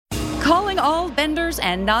Calling all benders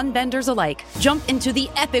and non-benders alike. Jump into the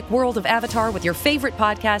epic world of Avatar with your favorite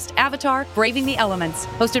podcast, Avatar: Braving the Elements.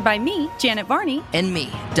 Hosted by me, Janet Varney. And me,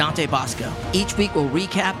 Dante Bosco. Each week we'll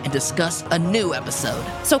recap and discuss a new episode.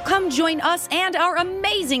 So come join us and our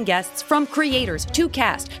amazing guests, from creators to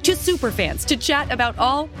cast to superfans, to chat about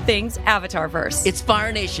all things Avatarverse. It's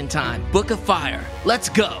Fire Nation time. Book of Fire. Let's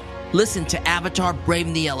go. Listen to Avatar: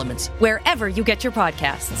 Braving the Elements wherever you get your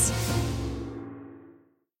podcasts.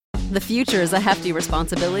 The future is a hefty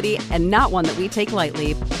responsibility and not one that we take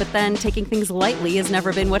lightly. But then taking things lightly has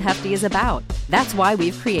never been what Hefty is about. That's why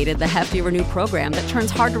we've created the Hefty Renew program that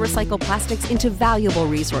turns hard-to-recycle plastics into valuable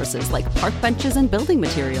resources like park benches and building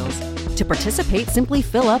materials. To participate, simply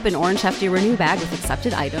fill up an orange Hefty Renew bag with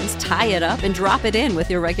accepted items, tie it up, and drop it in with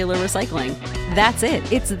your regular recycling. That's it.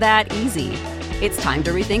 It's that easy. It's time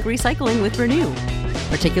to rethink recycling with Renew.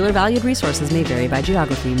 Particular valued resources may vary by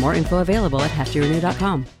geography. More info available at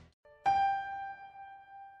heftyrenew.com.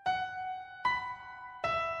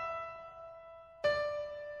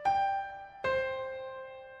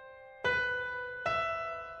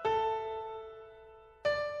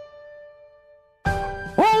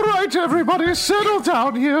 Everybody, settle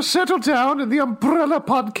down here. Settle down in the Umbrella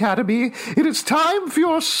Podcademy. It is time for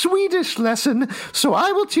your Swedish lesson, so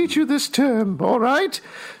I will teach you this term, all right?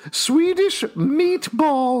 Swedish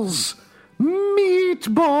meatballs.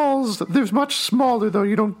 Meatballs. There's much smaller, though.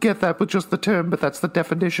 You don't get that with just the term, but that's the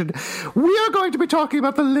definition. We are going to be talking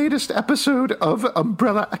about the latest episode of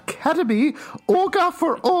Umbrella Academy, Olga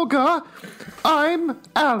for Olga. I'm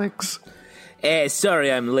Alex.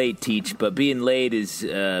 Sorry I'm late, Teach, but being late is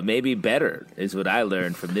maybe better, is what I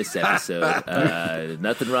learned from this episode.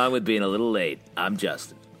 Nothing wrong with being a little late. I'm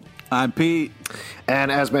Justin. I'm Pete.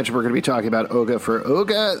 And as mentioned, we're going to be talking about Olga for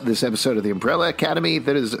Olga, this episode of the Umbrella Academy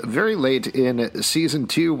that is very late in Season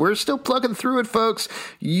 2. We're still plugging through it, folks.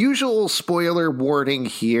 Usual spoiler warning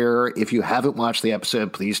here. If you haven't watched the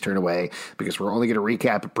episode, please turn away, because we're only going to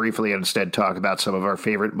recap it briefly and instead talk about some of our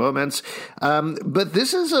favorite moments. But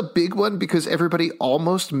this is a big one because everybody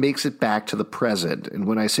almost makes it back to the present. And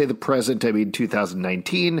when I say the present, I mean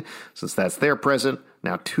 2019, since that's their present.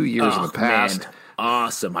 Now 2 years in the past. Man.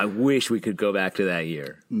 Awesome. I wish we could go back to that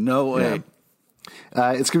year. No way.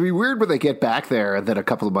 Yeah. It's going to be weird when they get back there, and then a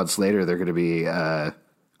couple of months later, they're going to be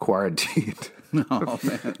quarantined. Oh,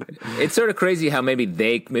 man. It's sort of crazy how maybe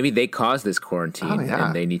they caused this quarantine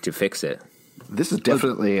and they need to fix it. This is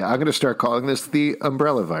definitely, I'm going to start calling this the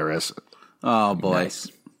umbrella virus. Oh, boy.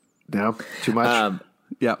 Nice. No? Too much?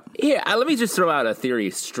 Yeah. Yeah, let me just throw out a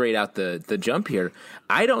theory straight out the jump here.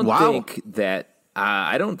 I don't think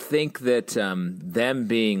that them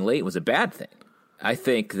being late was a bad thing. I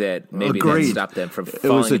think that maybe that stopped them from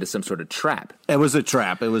falling into some sort of trap. It was a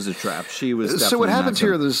trap. She was definitely So what happens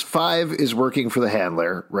here is Five is working for the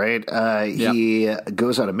handler, right? He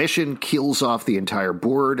goes on a mission, kills off the entire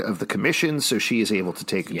board of the commission, so she is able to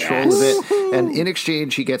take control of it. And in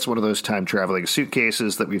exchange, he gets one of those time-traveling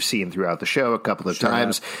suitcases that we've seen throughout the show a couple of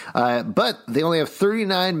times. But they only have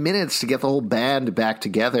 39 minutes to get the whole band back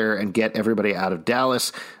together and get everybody out of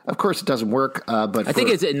Dallas. Of course, it doesn't work. But I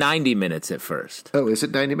think it's at 90 minutes at first. Oh, is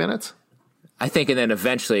it 90 minutes? I think, and then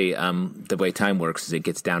eventually, the way time works is it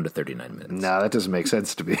gets down to 39 minutes. No, that doesn't make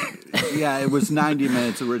sense to me. Yeah, it was 90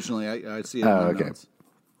 minutes originally. I see it. Okay. Notes.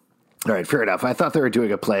 All right, fair enough. I thought they were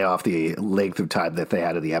doing a play off the length of time that they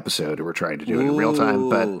had in the episode and were trying to do it in real time,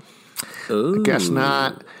 but I guess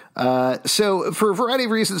not. So for a variety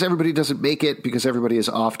of reasons, everybody doesn't make it because everybody is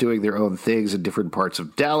off doing their own things in different parts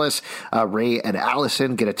of Dallas. Ray and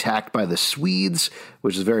Allison get attacked by the Swedes,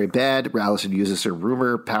 which is very bad. Allison uses her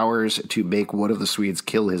rumor powers to make one of the Swedes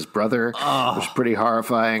kill his brother, which is pretty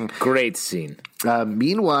horrifying. Great scene.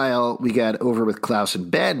 Meanwhile, we got over with Klaus and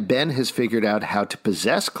Ben. Ben has figured out how to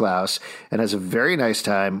possess Klaus and has a very nice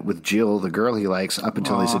time with Jill, the girl he likes, up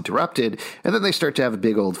until he's interrupted. And then they start to have a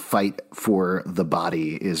big old fight for the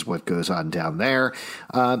body is what goes on down there.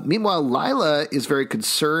 Meanwhile, Lila is very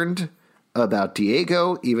concerned about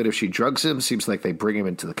Diego, even if she drugs him. Seems like they bring him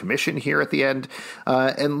into the commission here at the end.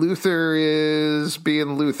 And Luther is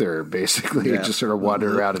being Luther, basically, just sort of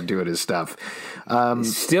wandering around and doing his stuff.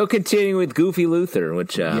 Still continuing with Goofy Luther,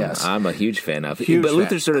 which I'm a huge fan of. But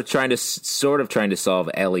Luther's sort of trying to solve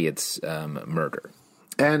Elliot's murder.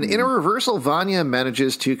 And in a reversal, Vanya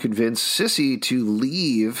manages to convince Sissy to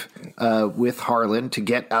leave with Harlan to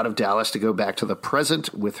get out of Dallas to go back to the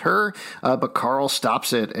present with her. But Carl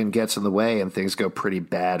stops it and gets in the way, and things go pretty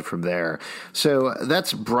bad from there. So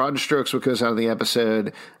that's broad strokes what goes on in the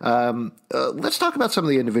episode. Let's talk about some of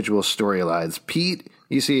the individual storylines. Pete,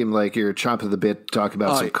 you seem like you're chomping the bit to talk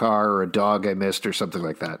about some car or a dog I missed or something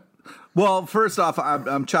like that. Well, first off,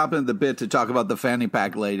 I'm chopping at the bit to talk about the fanny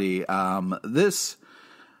pack lady.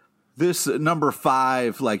 This number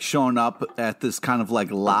 5, like showing up at this kind of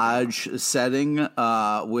like lodge setting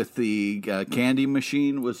with the candy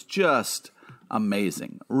machine was just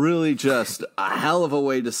amazing. Really just a hell of a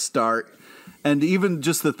way to start. And even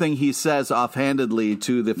just the thing he says offhandedly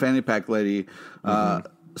to the fanny pack lady,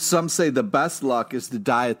 some say the best luck is to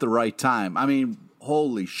die at the right time. I mean,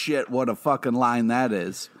 holy shit, what a fucking line that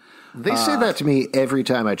is. They say that to me every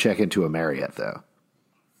time I check into a Marriott, though.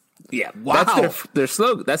 Yeah, wow. That's their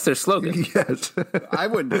slogan. That's their slogan. Yes. I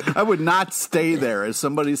would not stay there. If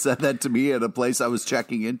somebody said that to me at a place I was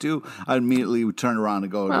checking into, I immediately would turn around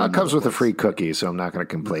and go. Well, it comes with a free cookie, so I'm not going to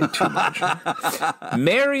complain too much.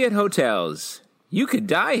 Marriott hotels. You could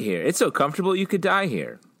die here. It's so comfortable you could die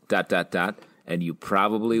here. ... And you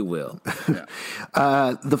probably will.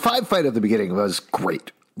 Yeah. The 5 fight at the beginning was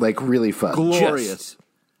great. Like, really fun. Glorious.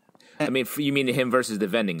 I mean, you mean him versus the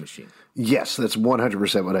vending machine? Yes, that's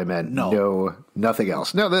 100% what I meant. No, nothing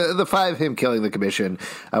else. No, the 5, him killing the commission,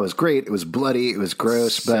 was great. It was bloody. It was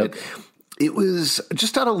gross, but it was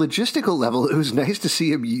just on a logistical level. It was nice to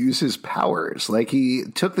see him use his powers. Like, he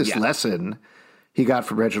took this lesson he got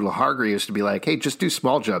from Reginald Hargreaves to be like, hey, just do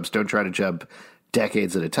small jumps. Don't try to jump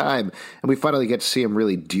decades at a time. And we finally get to see him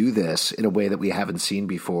really do this in a way that we haven't seen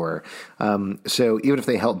before. So even if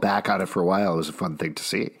they held back on it for a while, it was a fun thing to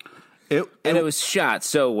see. It was shot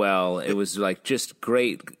so well. It was like just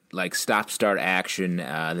great, like stop-start action.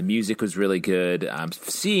 The music was really good.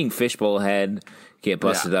 Seeing Fishbowl Head get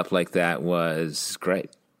busted up like that was great.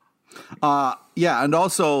 Yeah, and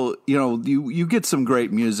also, you know, you get some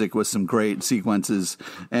great music with some great sequences,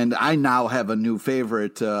 and I now have a new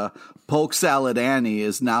favorite. Polk Salad Annie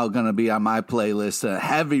is now going to be on my playlist, a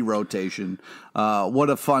heavy rotation. What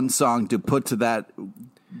a fun song to put to that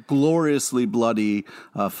gloriously bloody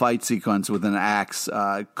fight sequence with an axe.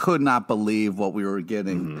 Could not believe what we were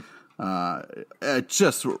getting.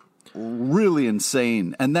 Just really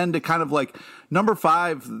insane. And then to kind of like, number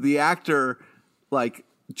 5, the actor, like,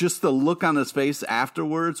 just the look on his face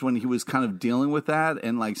afterwards when he was kind of dealing with that,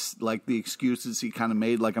 and like the excuses he kind of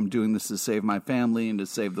made, like, I'm doing this to save my family and to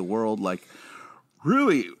save the world, like,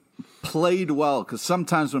 really played well. Because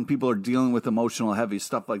sometimes when people are dealing with emotional, heavy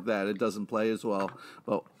stuff like that, it doesn't play as well.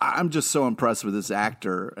 But I'm just so impressed with this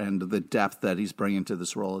actor and the depth that he's bringing to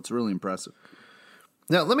this role. It's really impressive.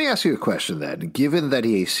 Now, let me ask you a question then. Given that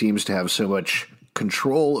he seems to have so much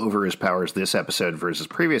control over his powers this episode versus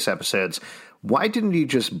previous episodes, why didn't he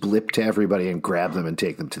just blip to everybody and grab them and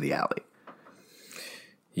take them to the alley?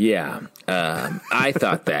 Yeah, I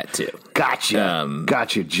thought that too.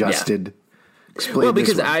 Gotcha, Justin. Yeah. Explain well,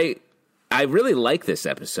 because this I really like this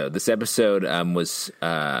episode. This episode was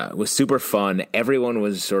super fun. Everyone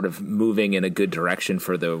was sort of moving in a good direction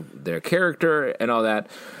for their character and all that.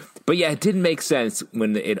 But yeah, it didn't make sense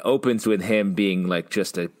when it opens with him being like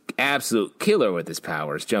just an absolute killer with his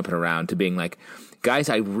powers, jumping around, to being like, guys,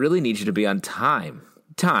 I really need you to be on time.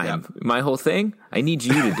 My whole thing, I need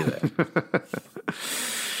you to do it.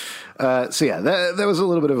 So yeah, that was a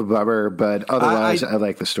little bit of a bummer, but otherwise I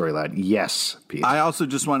like the storyline. Yes, Pete. I also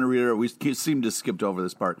just want to reiterate, we seem to skipped over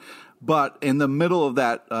this part, but in the middle of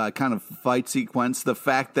that kind of fight sequence, the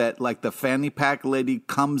fact that like the fanny pack lady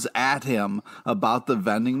comes at him about the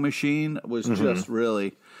vending machine was just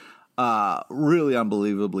really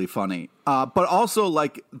unbelievably funny. But also,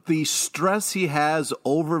 like, the stress he has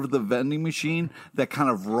over the vending machine that kind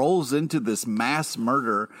of rolls into this mass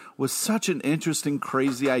murder was such an interesting,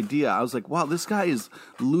 crazy idea. I was like, wow, this guy is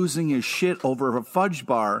losing his shit over a fudge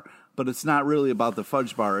bar, but it's not really about the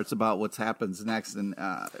fudge bar. It's about what happens next. And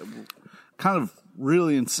kind of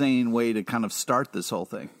really insane way to kind of start this whole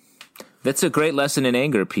thing. That's a great lesson in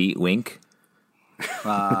anger, Pete. Wink.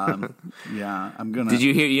 Yeah, I'm gonna. Did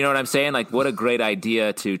you hear? You know what I'm saying? Like, what a great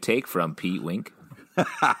idea to take from Pete. Wink.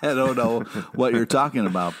 I don't know what you're talking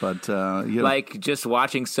about, but like just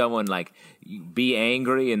watching someone like be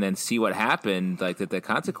angry and then see what happened. Like that, the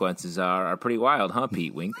consequences are pretty wild, huh,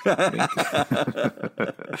 Pete? Wink. Wink.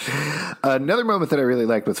 Another moment that I really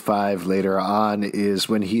liked with 5 later on is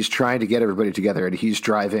when he's trying to get everybody together and he's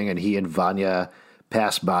driving and he and Vanya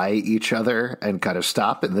pass by each other and kind of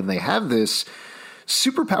stop, and then they have this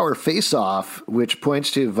superpower face-off, which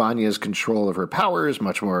points to Vanya's control of her powers,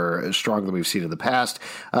 much more strong than we've seen in the past,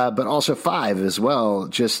 but also 5 as well.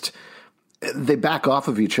 Just they back off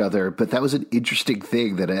of each other, but that was an interesting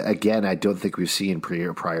thing that, again, I don't think we've seen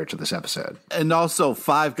prior to this episode. And also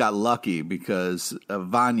 5 got lucky because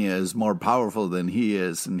Vanya is more powerful than he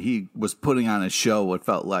is, and he was putting on a show, what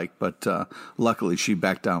felt like, but luckily she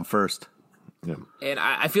backed down first. And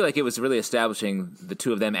I feel like it was really establishing the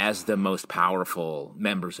two of them as the most powerful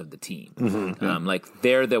members of the team. Like,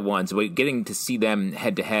 they're the ones, getting to see them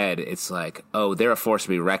head to head, it's like, oh, they're a force to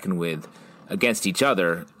be reckoned with against each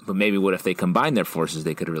other, but maybe what if they combine their forces,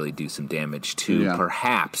 they could really do some damage to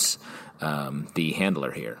perhaps the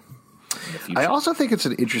handler here. I also think it's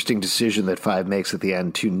an interesting decision that Five makes at the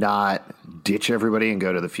end to not ditch everybody and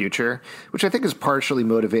go to the future, which I think is partially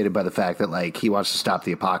motivated by the fact that, like, he wants to stop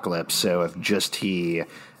the apocalypse. So if just he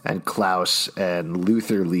and Klaus and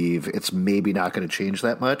Luther leave, it's maybe not going to change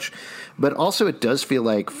that much. But also it does feel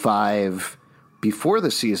like Five, before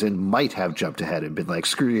the season, might have jumped ahead and been like,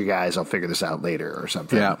 screw you guys, I'll figure this out later or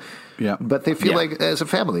something. Yeah. But they feel like, as a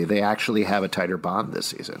family, they actually have a tighter bond this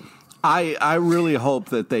season. I really hope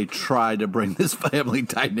that they try to bring this family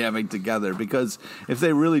dynamic together, because if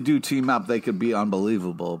they really do team up, they could be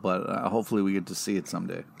unbelievable. But hopefully we get to see it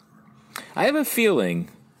someday. I have a feeling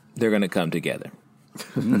they're going to come together.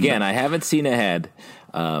 Again, I haven't seen ahead,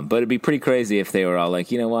 but it'd be pretty crazy if they were all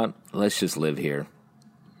like, you know what, let's just live here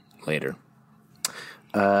later.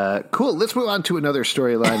 Cool. Let's move on to another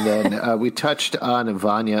storyline then. We touched on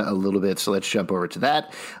Vanya a little bit, so let's jump over to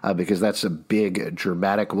that because that's a big,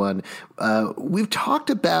 dramatic one. We've talked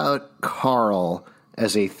about Carl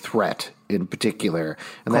as a threat in particular,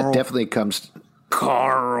 and that definitely comes...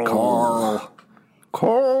 Carl.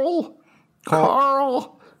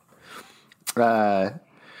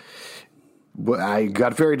 I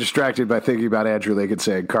got very distracted by thinking about Andrew Lincoln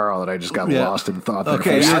saying Carl, and I just got lost in thought.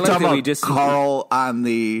 Okay, you're talking about Carl on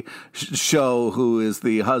the show, who is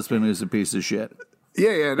the husband who's a piece of shit.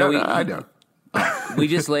 Yeah, I know.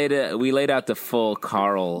 We laid out the full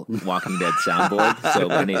Carl Walking Dead soundboard,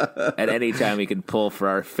 so at any time we can pull for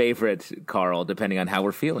our favorite Carl, depending on how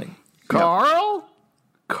we're feeling. Carl.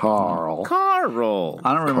 I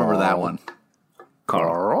don't remember that one.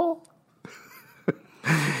 Carl.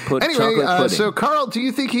 Anyway, so Carl, do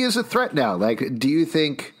you think he is a threat now? Like, do you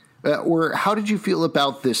think, or how did you feel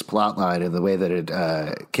about this plot line and the way that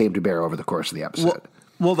it came to bear over the course of the episode?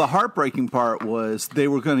 Well, the heartbreaking part was they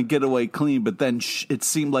were going to get away clean, but then it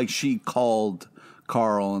seemed like she called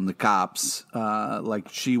Carl and the cops, like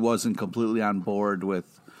she wasn't completely on board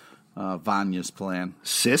with Vanya's plan.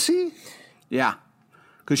 Sissy? Yeah.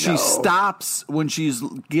 Because she stops when she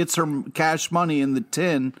gets her cash money in the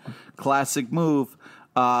tin, classic move,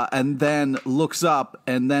 and then looks up,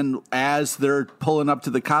 and then as they're pulling up to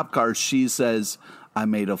the cop car, she says, I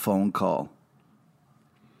made a phone call.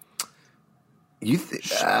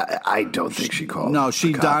 I don't think she called. No,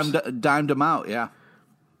 she dimed him out, yeah.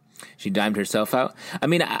 She dimed herself out. I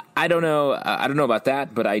mean, I don't know. I don't know about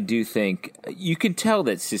that, but I do think you can tell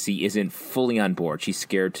that Sissy isn't fully on board. She's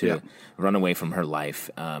scared to run away from her life.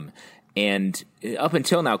 And up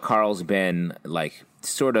until now, Carl's been like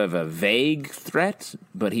sort of a vague threat,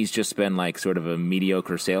 but he's just been like sort of a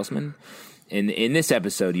mediocre salesman. In this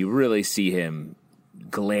episode, you really see him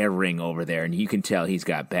glaring over there, and you can tell he's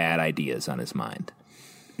got bad ideas on his mind.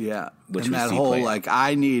 Yeah, and that whole like,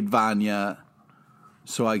 I need Vanya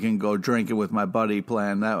so I can go drinking with my buddy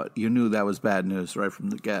plan. That you knew that was bad news right from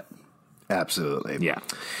the get. Absolutely. Yeah.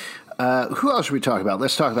 Who else should we talk about?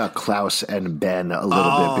 Let's talk about Klaus and Ben a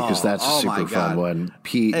little bit, because that's a super fun one.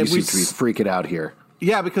 Pete, you seem to be freaking out here.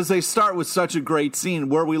 Yeah, because they start with such a great scene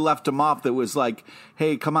where we left them off that was like,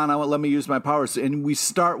 hey, come on, let me use my powers. And we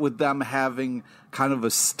start with them having kind of a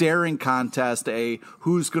staring contest, a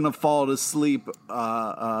who's going to fall to sleep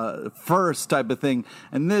first type of thing.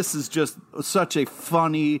 And this is just such a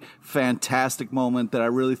funny, fantastic moment that I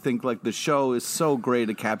really think like the show is so great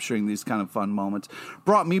at capturing these kind of fun moments.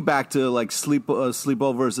 Brought me back to like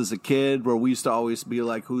sleepovers as a kid, where we used to always be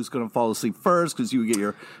like, who's going to fall asleep first, because you would get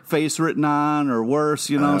your face written on or worse,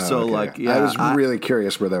 you know? So okay. like, yeah. I was really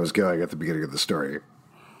curious where that was going at the beginning of the story.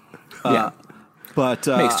 But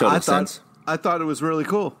makes total sense. I thought it was really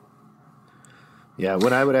cool. Yeah,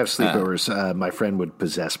 when I would have sleepovers, my friend would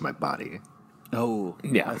possess my body. Oh,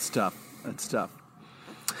 yeah, that's tough.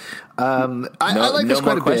 I like this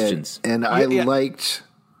quite a questions. bit, and I liked.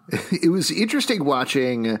 It was interesting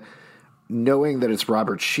watching, knowing that it's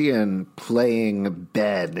Robert Sheehan playing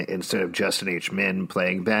Ben instead of Justin H. Min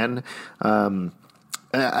playing Ben.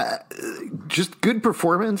 Just good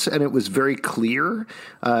performance, and it was very clear,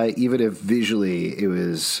 even if visually it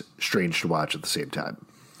was strange to watch at the same time.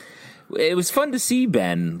 It was fun to see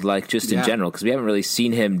Ben, like, just in general, because we haven't really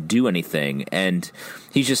seen him do anything, and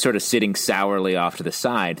he's just sort of sitting sourly off to the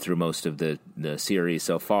side through most of the series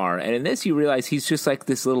so far. And in this, you realize he's just like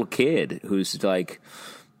this little kid who's like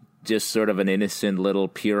just sort of an innocent little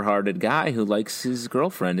pure-hearted guy who likes his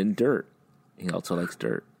girlfriend in dirt. He also likes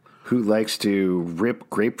dirt. who likes to rip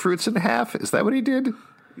grapefruits in half. Is that what he did?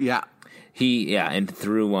 Yeah. And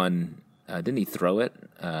threw one. Didn't he throw it?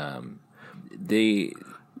 Was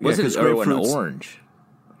it an orange?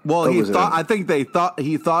 Well, he thought. I think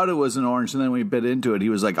he thought it was an orange, and then when he bit into it, he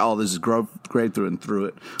was like, "Oh, this is grapefruit," and threw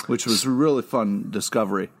it, which was a really fun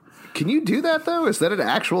discovery. Can you do that though? Is that an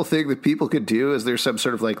actual thing that people could do? Is there some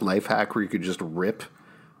sort of like life hack where you could just rip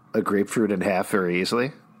a grapefruit in half very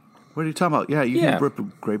easily? What are you talking about? Yeah, you can rip a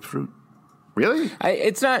grapefruit. Really?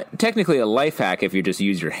 It's not technically a life hack if you just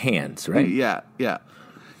use your hands, right? Yeah.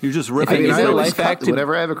 You just rip it.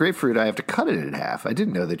 Whenever I have a grapefruit, I have to cut it in half. I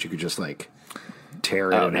didn't know that you could just like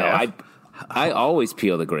tear it in half. I always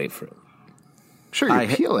peel the grapefruit. Sure, you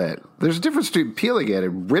peel it. There's a difference between peeling it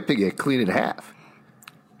and ripping it clean in half.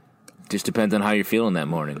 Just depends on how you're feeling that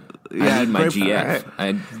morning. Yeah, I need my GF.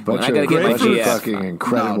 Right. I gotta get my GF. Fucking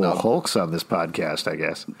incredible hulks on this podcast, I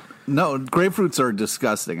guess. No, grapefruits are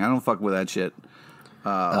disgusting. I don't fuck with that shit. Put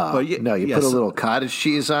a little cottage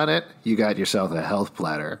cheese on it. You got yourself a health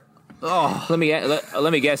platter. Oh, let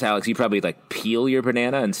me guess, Alex. You probably like peel your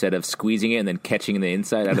banana instead of squeezing it and then catching the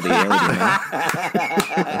inside out of the air with your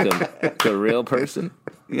mouth, like a real person.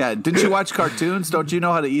 Yeah. Didn't you watch cartoons? Don't you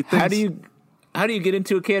know how to eat things? How do you get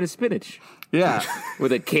into a can of spinach? Yeah,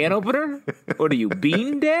 with a can opener. What are you,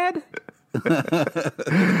 Bean Dad?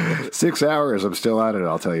 6 hours. I'm still on it.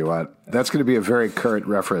 I'll tell you what. That's going to be a very current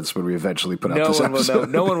reference when we eventually put out this episode.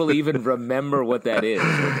 No one will even remember what that is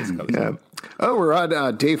when this comes out. Oh, we're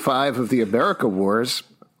on day 5 of the America Wars.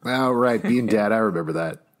 Oh, right. Being Dad, I remember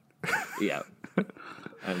that. Yeah.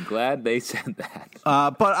 I'm glad they said that.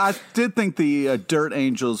 But I did think the Dirt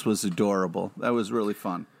Angels was adorable. That was really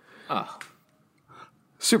fun. Oh.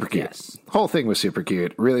 Super cute. Yes. Whole thing was super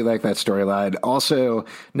cute. Really like that storyline. Also,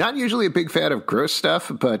 not usually a big fan of gross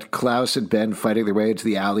stuff, but Klaus and Ben fighting their way into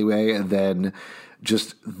the alleyway and then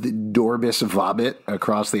just the enormous vomit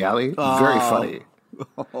across the alley. Oh. Very funny.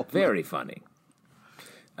 Very funny.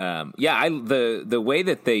 The way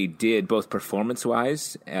that they did both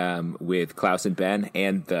performance-wise with Klaus and Ben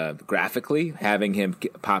and graphically having him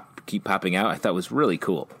keep popping out, I thought was really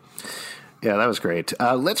cool. Yeah, that was great.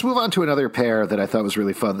 Let's move on to another pair that I thought was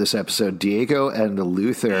really fun this episode, Diego and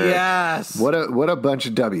Luther. Yes. What a bunch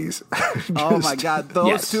of dummies. Oh, my God.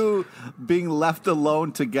 Those two being left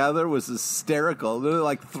alone together was hysterical. They're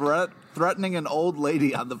like threatening an old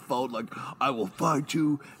lady on the phone, like, I will find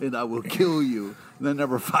you and I will kill you. And then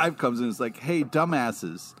number 5 comes in and is like, hey,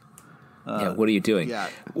 dumbasses. What are you doing? Yeah.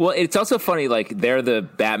 Well, it's also funny, like, they're the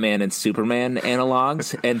Batman and Superman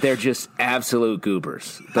analogs, and they're just absolute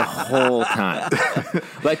goobers the whole time.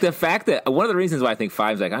 Like, the fact that one of the reasons why I think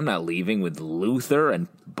 5's like, I'm not leaving with Luther and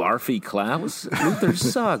Barfy Klaus. Luther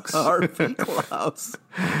sucks. Barfy Klaus.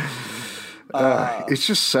 It's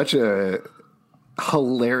just such a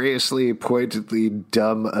hilariously, pointedly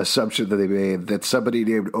dumb assumption that they made that somebody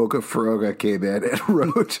named Okafuruga came in and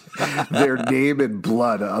wrote their name in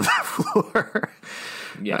blood on the floor.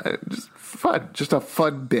 Yeah. Just fun. Just a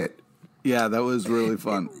fun bit. Yeah, that was really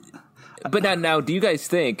fun. But now, do you guys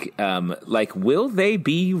think, will they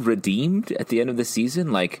be redeemed at the end of the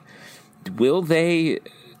season? Like, will they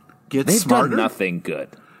get they've smarter? Done nothing good.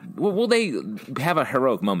 Will they have a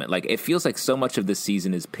heroic moment? Like, it feels like so much of this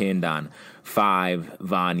season is pinned on 5,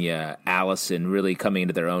 Vanya, Allison really coming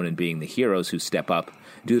into their own and being the heroes who step up,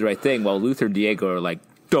 do the right thing, while Luther and Diego are like,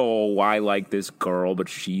 oh, I like this girl, but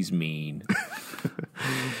she's mean.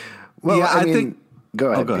 Well, yeah, I think...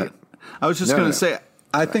 Go ahead. Go ahead. I was just going to say,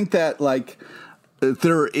 I think that, like,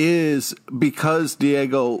 there is, because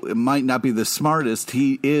Diego might not be the smartest,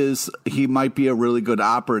 he might be a really good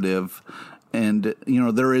operative. And,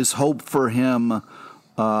 there is hope for him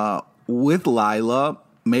with Lila,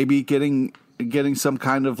 maybe getting some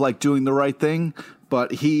kind of like doing the right thing,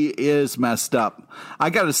 but he is messed up. I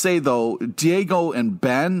got to say, though, Diego and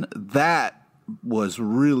Ben, that was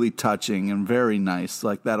really touching and very nice.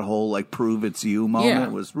 Like that whole like prove it's you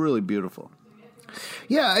moment was really beautiful.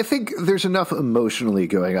 Yeah, I think there's enough emotionally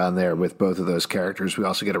going on there with both of those characters. We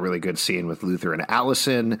also get a really good scene with Luther and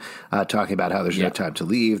Allison talking about how there's no time to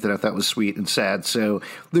leave that I thought was sweet and sad. So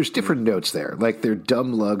there's different notes there. Like they're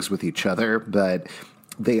dumb lugs with each other, but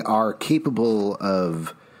they are capable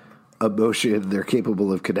of emotion. They're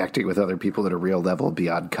capable of connecting with other people at a real level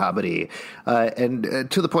beyond comedy. And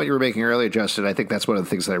to the point you were making earlier, Justin, I think that's one of the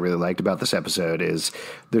things that I really liked about this episode is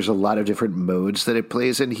there's a lot of different modes that it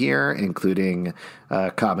plays in here, including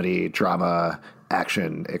comedy, drama,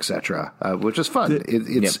 action, etc., which is fun.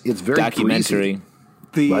 It's very documentary.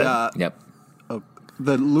 The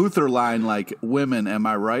Luther line, like "Women, am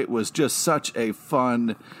I right?" was just such a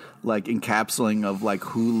fun like encapsulating of like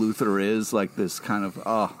who Luther is, like this kind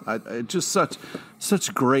of just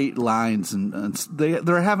such great lines, and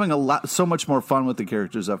they're having so much more fun with the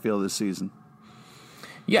characters, I feel, this season.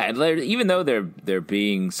 Yeah, and even though they're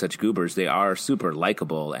being such goobers, they are super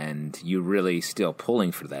likable, and you really still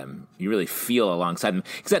pulling for them. You really feel alongside them,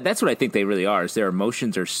 because that's what I think they really are. Is their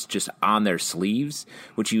emotions are just on their sleeves,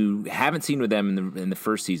 which you haven't seen with them in the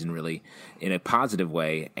first season, really, in a positive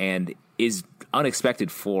way, and is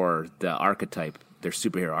unexpected for the archetype, their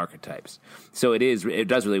superhero archetypes. So it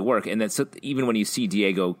does really work, and that's even when you see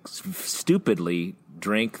Diego stupidly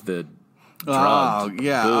drink the drugged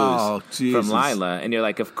booze from Lila, and you're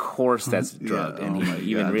like, of course that's drugged, and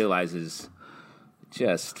he even realizes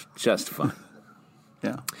just fun.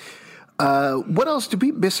 Yeah. What else? Did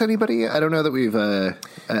we miss anybody? I don't know that we've.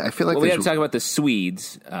 I feel like we have to talk about the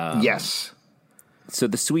Swedes. Yes. So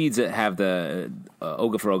the Swedes that have the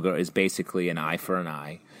Oga for Oga is basically an eye for an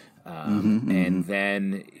eye. And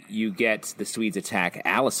then you get the Swedes attack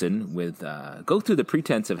Allison with go through the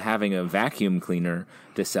pretense of having a vacuum cleaner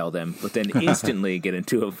to sell them, but then instantly get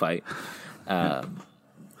into a fight,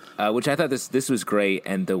 which I thought this was great.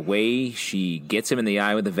 And the way she gets him in the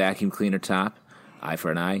eye with the vacuum cleaner top, eye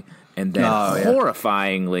for an eye, and then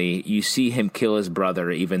horrifyingly you see him kill his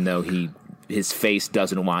brother, even though his face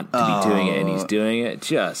doesn't want to be doing it, and he's doing it.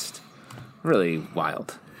 Just really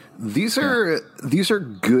wild. These are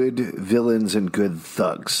good villains and good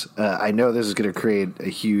thugs. I know this is going to create a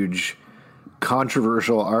huge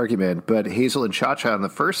controversial argument, but Hazel and Cha-Cha in the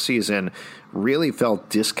first season really felt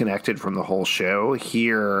disconnected from the whole show.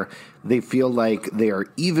 Here, they feel like they are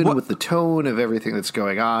even with the tone of everything that's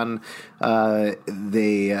going on.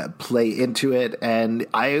 They play into it, and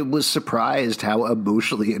I was surprised how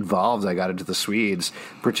emotionally involved I got into the Swedes,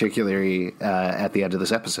 particularly at the end of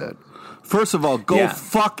this episode. First of all, go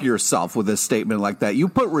fuck yourself with a statement like that. You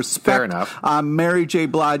put respect on Mary J.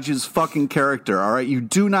 Blige's fucking character, all right? You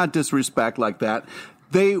do not disrespect like that.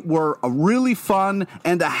 They were really fun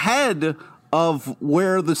and ahead of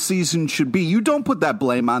where the season should be. You don't put that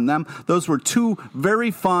blame on them. Those were two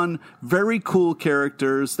very fun, very cool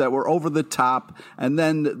characters that were over the top, and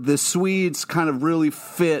then the Swedes kind of really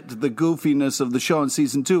fit the goofiness of the show in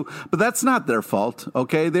season 2. But that's not their fault,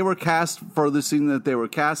 okay? They were cast for the season that they were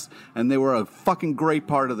cast, and they were a fucking great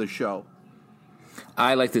part of the show.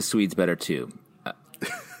 I like the Swedes better, too.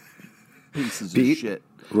 Pieces of shit.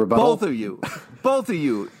 Rebuttal? Both of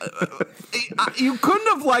you. You couldn't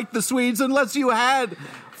have liked the Swedes unless you had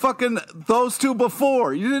fucking those two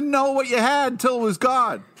before. You didn't know what you had until it was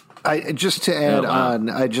gone. Just to add on,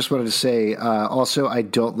 I just wanted to say, also, I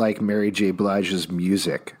don't like Mary J. Blige's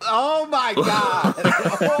music. Oh, my God.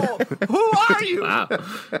 Who are you? Wow.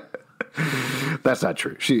 That's not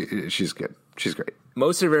true. She's good. She's great.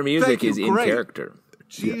 Most of her music is in character.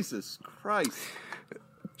 Jesus Christ.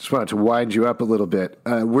 Just wanted to wind you up a little bit.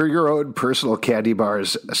 We're your own personal candy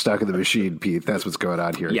bars stuck in the machine, Pete. That's what's going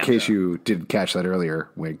on here. In case you didn't catch that earlier,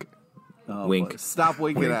 wink. Oh, wink. Boy. Stop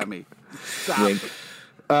winking at me. Stop. Wink.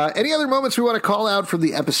 Any other moments we want to call out from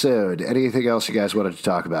the episode? Anything else you guys wanted to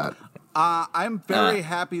talk about? I'm very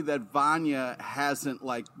happy that Vanya hasn't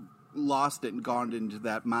lost it and gone into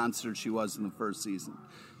that monster she was in the first season.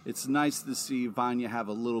 It's nice to see Vanya have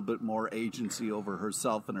a little bit more agency over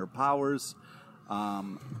herself and her powers.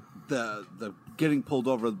 The getting pulled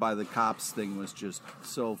over by the cops thing was just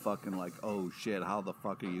so fucking like, oh shit, how the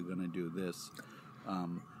fuck are you gonna do this?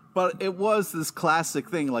 But it was this classic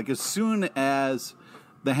thing. Like, as soon as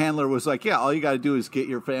the handler was like, yeah, all you got to do is get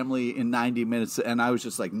your family in 90 minutes. And I was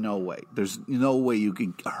just like, no way. There's no way you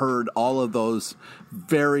can herd all of those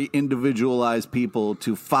very individualized people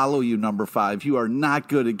to follow you, number 5. You are not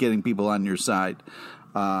good at getting people on your side.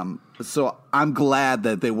 So I'm glad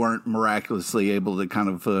that they weren't miraculously able to kind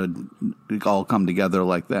of all come together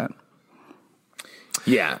like that.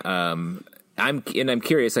 Yeah. I'm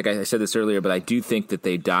curious, like I said this earlier, but I do think that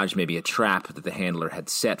they dodged maybe a trap that the handler had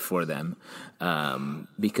set for them,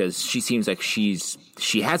 because she seems like she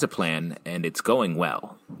has a plan and it's going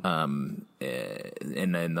well. And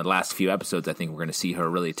in the last few episodes, I think we're going to see her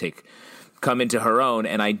really come into her own,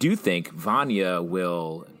 and I do think Vanya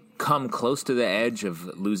will come close to the edge of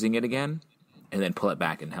losing it again, and then pull it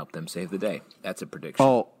back and help them save the day. That's a prediction.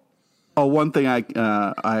 Oh, one thing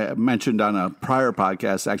I mentioned on a prior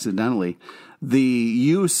podcast accidentally, the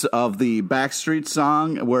use of the Backstreet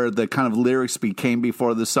song where the kind of lyrics came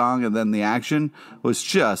before the song and then the action was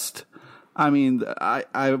just, I mean,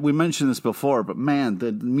 we mentioned this before, but man,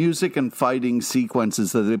 the music and fighting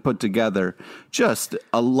sequences that they put together, just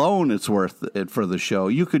alone it's worth it for the show.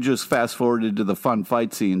 You could just fast forward into the fun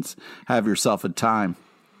fight scenes, have yourself a time.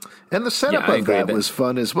 And the setup of that was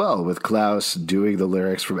fun as well, with Klaus doing the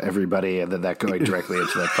lyrics from everybody and then that going directly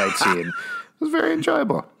into that fight scene. It was very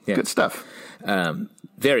enjoyable. Yeah. Good stuff.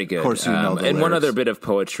 Very good. Of course, you know the and lyrics. One other bit of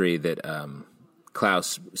poetry that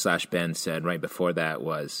Klaus/Ben said right before that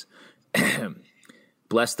was,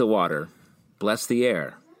 bless the water, bless the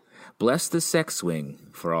air, bless the sex swing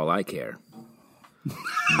for all I care.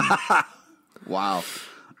 Wow.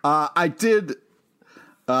 I did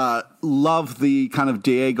love the kind of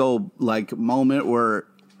Diego like moment where,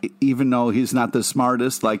 even though he's not the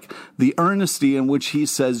smartest, like the earnesty in which he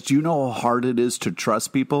says, do you know how hard it is to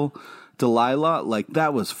trust people, Delilah? Like,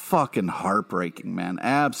 that was fucking heartbreaking, man.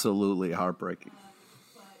 Absolutely heartbreaking.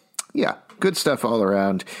 Yeah, good stuff all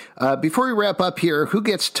around. Before we wrap up here, who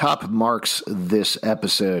gets top marks this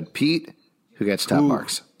episode? Pete, who gets top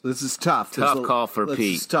marks? This is tough. Tough call for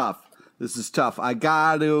Pete. This is tough. I'm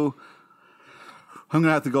going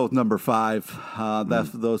to have to go with number 5.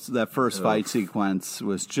 That first fight sequence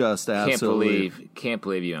was just absolutely... Can't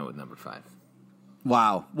believe you went with number 5.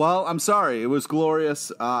 Wow. Well, I'm sorry. It was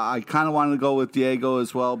glorious. I kind of wanted to go with Diego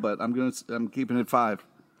as well, but I'm keeping it 5.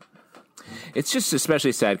 It's just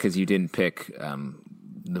especially sad because you didn't pick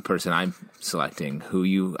the person I'm selecting,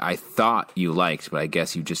 who I thought you liked, but I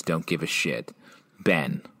guess you just don't give a shit.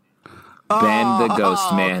 Ben. Ben, the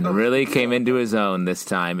ghost man, really came into his own this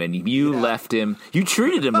time, and you left him. You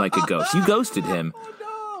treated him like a ghost. You ghosted him.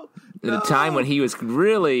 At a time when he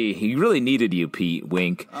really needed you, Pete,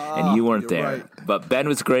 wink, and you weren't there. Right. But Ben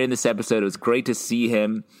was great in this episode. It was great to see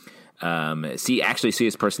him, see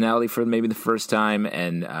his personality for maybe the first time,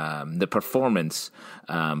 and the performance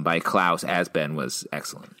by Klaus as Ben was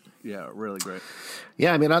excellent. Yeah, really great.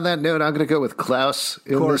 Yeah, I mean, on that note, I'm going to go with Klaus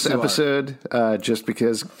in this episode, just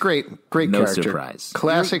because great No character. surprise.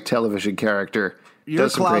 Classic television character.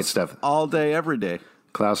 Does some Klaus great stuff. all day, every day.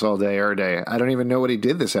 Klaus all day, every day. I don't even know what he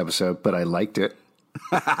did this episode, but I liked it.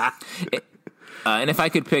 And if I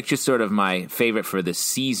could pick just sort of my favorite for the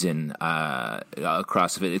season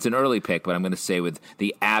across of it, it's an early pick, but I'm going to say with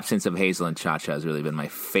the absence of Hazel and Cha-Cha has really been my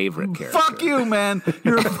favorite character. Fuck you, man.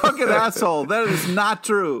 You're a fucking asshole. That is not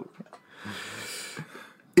true.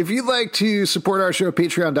 If you'd like to support our show,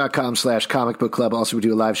 patreon.com/Comic Book Club. Also, we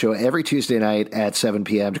do a live show every Tuesday night at 7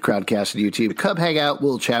 p.m. to Crowdcast on YouTube. Come hang out.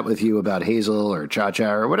 We'll chat with you about Hazel or Cha-Cha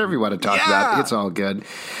or whatever you want to talk about. It's all good.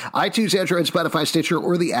 iTunes, Android, Spotify, Stitcher,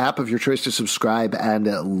 or the app of your choice to subscribe and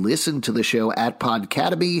listen to the show at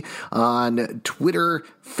Podcademy on Twitter,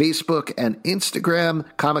 Facebook, and Instagram.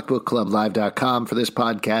 comicbookclublive.com for this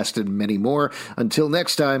podcast and many more. Until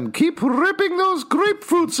next time, keep ripping those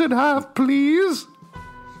grapefruits in half, please.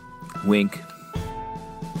 Wink.